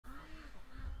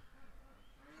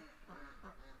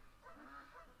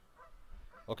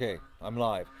Okay, I'm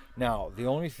live. Now, the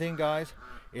only thing, guys,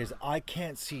 is I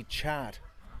can't see chat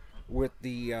with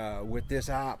the with this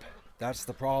app. That's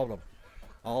the problem.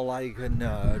 All I can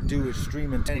do is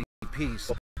stream in 1080p.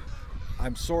 So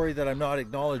I'm sorry that I'm not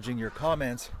acknowledging your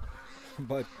comments,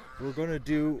 but we're going to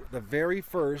do the very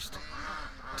first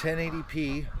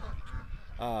 1080p.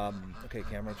 Okay,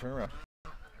 camera, turn around.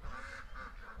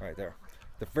 Right there.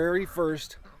 The very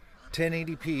first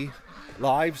 1080p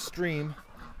live stream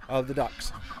of the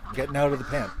ducks getting out of the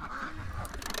pen.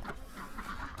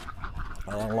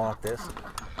 I'll unlock this.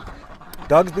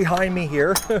 Doug's behind me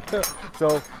here.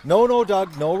 So no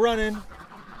Doug, no running.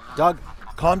 Doug,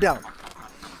 calm down.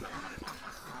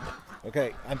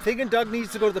 Okay, I'm thinking Doug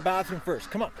needs to go to the bathroom first.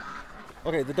 Come on.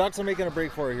 Okay, the ducks are making a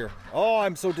break for it here. Oh,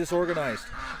 I'm so disorganized.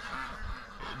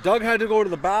 Doug had to go to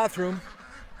the bathroom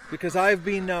because I've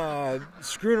been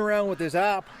screwing around with this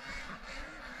app.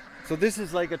 So this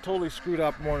is like a totally screwed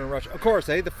up morning rush. Of course,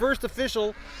 the first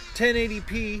official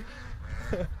 1080p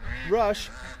rush,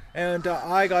 and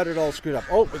I got it all screwed up.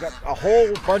 Oh, we got a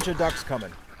whole bunch of ducks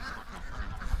coming.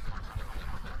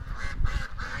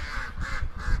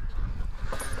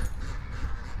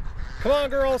 Come on,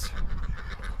 girls.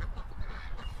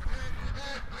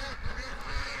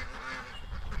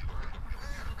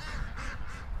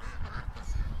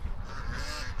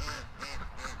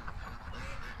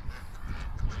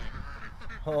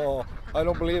 Oh, I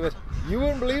don't believe it. You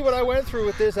wouldn't believe what I went through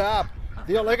with this app.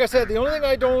 Like I said, the only thing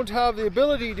I don't have the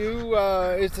ability to do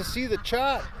is to see the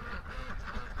chat.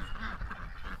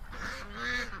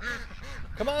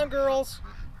 Come on, girls.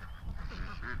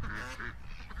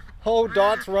 Oh,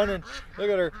 Dot's running. Look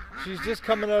at her. She's just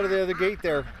coming out of the other gate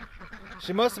there.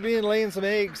 She must have been laying some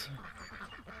eggs.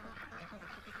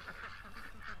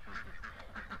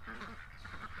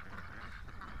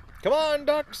 Come on,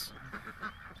 ducks.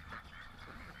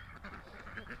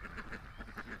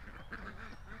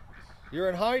 You're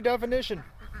in high definition.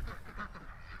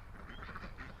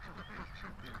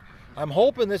 I'm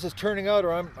hoping this is turning out,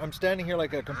 or I'm standing here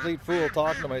like a complete fool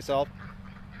talking to myself.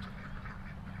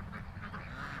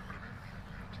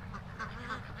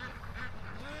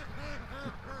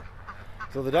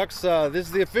 So the ducks, this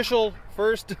is the official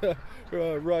first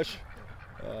rush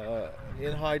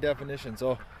in high definition.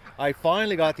 So I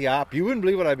finally got the app. You wouldn't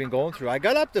believe what I've been going through. I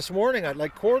got up this morning at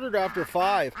like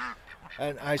 5:15.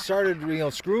 And I started,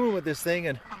 screwing with this thing,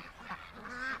 and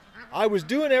I was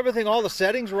doing everything, all the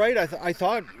settings right. I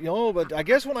thought, but I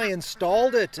guess when I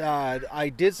installed it, I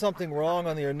did something wrong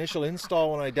on the initial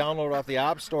install when I downloaded off the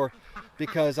App Store,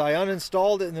 because I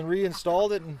uninstalled it and then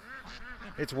reinstalled it, and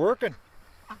it's working.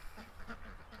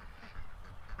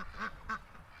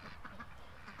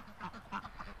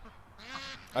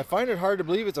 I find it hard to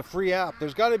believe it's a free app.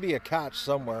 There's got to be a catch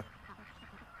somewhere.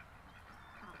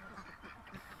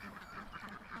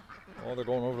 Oh, they're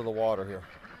going over the water here.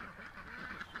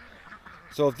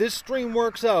 So if this stream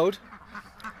works out,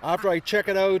 after I check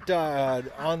it out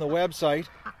on the website,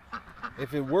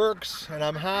 if it works and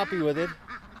I'm happy with it,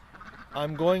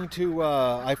 I'm going to,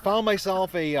 I found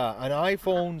myself an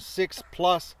iPhone 6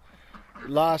 Plus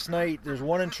last night. There's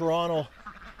one in Toronto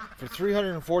for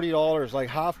 $340, like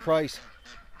half price.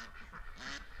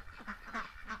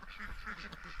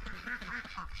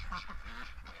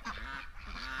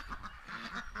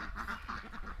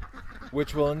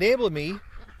 Which will enable me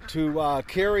to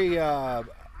carry a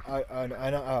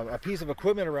piece of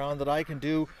equipment around that I can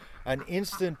do an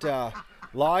instant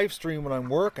live stream when I'm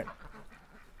working.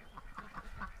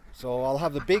 So I'll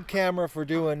have the big camera for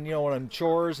doing, when I'm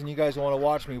chores and you guys want to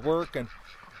watch me work, and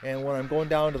when I'm going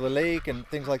down to the lake and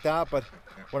things like that. But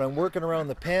when I'm working around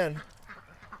the pen,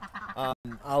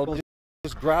 I'll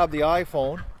just grab the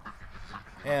iPhone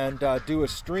and do a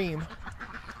stream.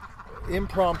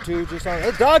 Impromptu, just on.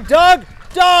 Hey, Doug!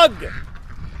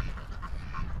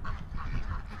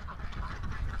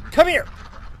 Come here!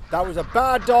 That was a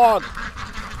bad dog.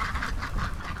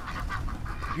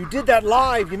 You did that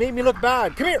live. You made me look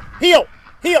bad. Come here. Heel.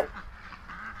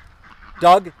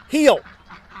 Doug, heel.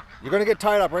 You're gonna get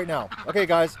tied up right now. Okay,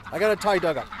 guys, I gotta tie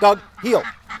Doug up. Doug, heel.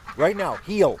 Right now,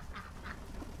 heel.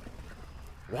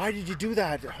 Why did you do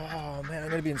that? Oh man, I'm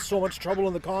gonna be in so much trouble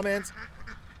in the comments.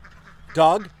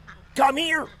 Doug, come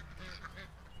here!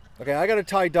 Okay, I gotta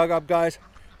tie Doug up, guys.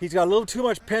 He's got a little too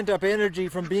much pent-up energy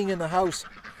from being in the house.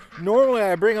 Normally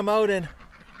I bring him out and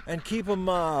keep him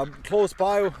close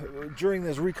by during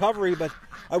this recovery, but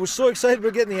I was so excited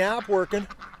about getting the app working.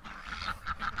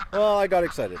 Well, I got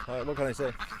excited. What can I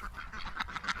say?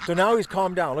 So now he's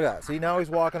calmed down. Look at that. See, now he's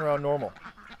walking around normal.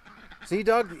 See,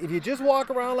 Doug, if you just walk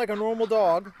around like a normal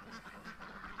dog,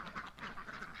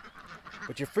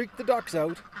 but you freak the ducks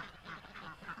out,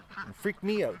 and freaked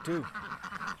me out too.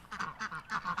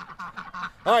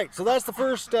 Alright, so that's the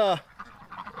first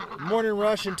morning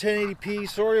rush in 1080p.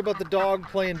 Sorry about the dog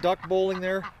playing duck bowling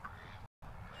there.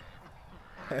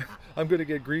 I'm gonna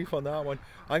get grief on that one.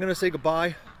 I'm gonna say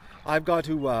goodbye. I've got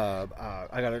to I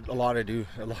got a lot to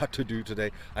do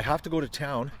today. I have to go to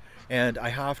town, and I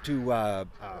have to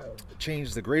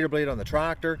change the grader blade on the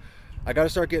tractor. I got to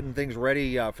start getting things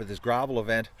ready for this gravel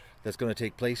event that's going to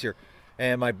take place here.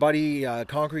 And my buddy,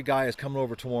 concrete guy, is coming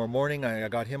over tomorrow morning. I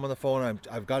got him on the phone.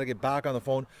 I've got to get back on the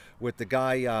phone with the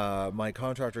guy, my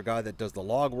contractor guy that does the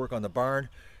log work on the barn.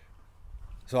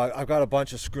 So I've got a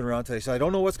bunch of screwing around today. So I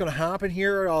don't know what's going to happen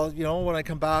here. You know, when I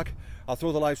come back, I'll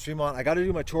throw the live stream on. I got to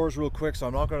do my chores real quick, so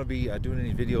I'm not going to be doing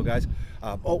any video, guys.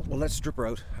 Oh, well, let's strip her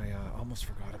out. I almost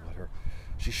forgot about her.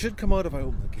 She should come out if I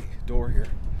open the door here.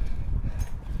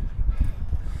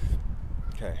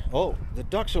 Okay. Oh, the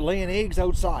ducks are laying eggs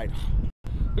outside.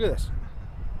 Look at this.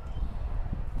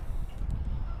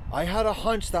 I had a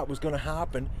hunch that was going to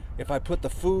happen if I put the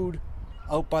food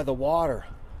out by the water,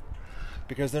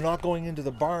 because they're not going into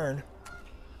the barn.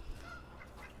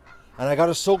 And I got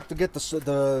to soak to get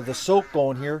the soak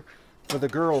going here for the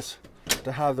girls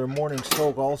to have their morning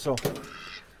soak also.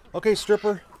 Okay,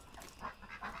 stripper,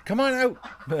 come on out.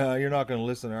 You're not going to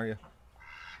listen, are you?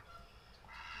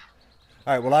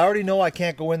 All right, well, I already know I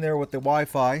can't go in there with the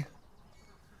Wi-Fi,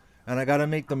 and I got to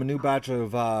make them a new batch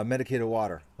of medicated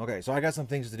water. Okay, so I got some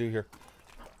things to do here.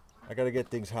 I got to get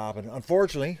things happening.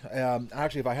 Unfortunately,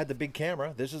 actually, if I had the big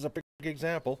camera, this is a big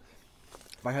example.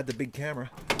 If I had the big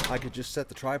camera, I could just set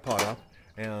the tripod up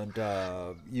and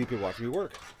you could watch me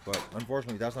work. But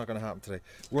unfortunately, that's not going to happen today.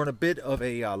 We're on a bit of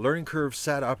a learning curve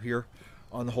setup here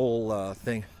on the whole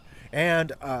thing.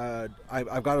 And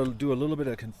I've got to do a little bit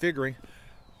of configuring,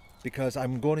 because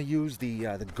I'm going to use the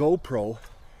GoPro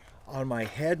on my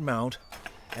head mount,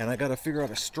 and I got to figure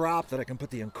out a strap that I can put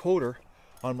the encoder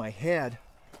on my head,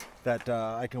 that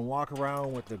I can walk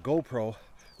around with the GoPro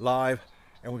live,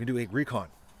 and we can do egg recon.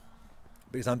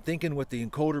 Because I'm thinking with the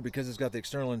encoder, because it's got the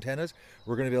external antennas,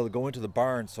 we're going to be able to go into the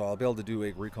barn, so I'll be able to do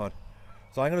egg recon.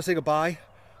 So I'm going to say goodbye.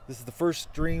 This is the first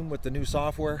stream with the new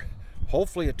software.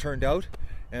 Hopefully it turned out,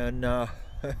 and I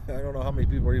don't know how many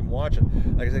people are even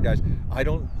watching. Like I said, guys, I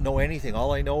don't know anything.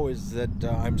 All I know is that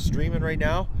I'm streaming right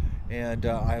now, and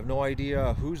I have no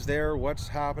idea who's there, what's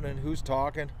happening, who's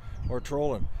talking or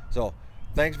trolling. So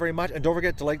thanks very much, and don't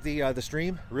forget to like the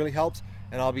stream. It really helps,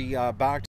 and I'll be back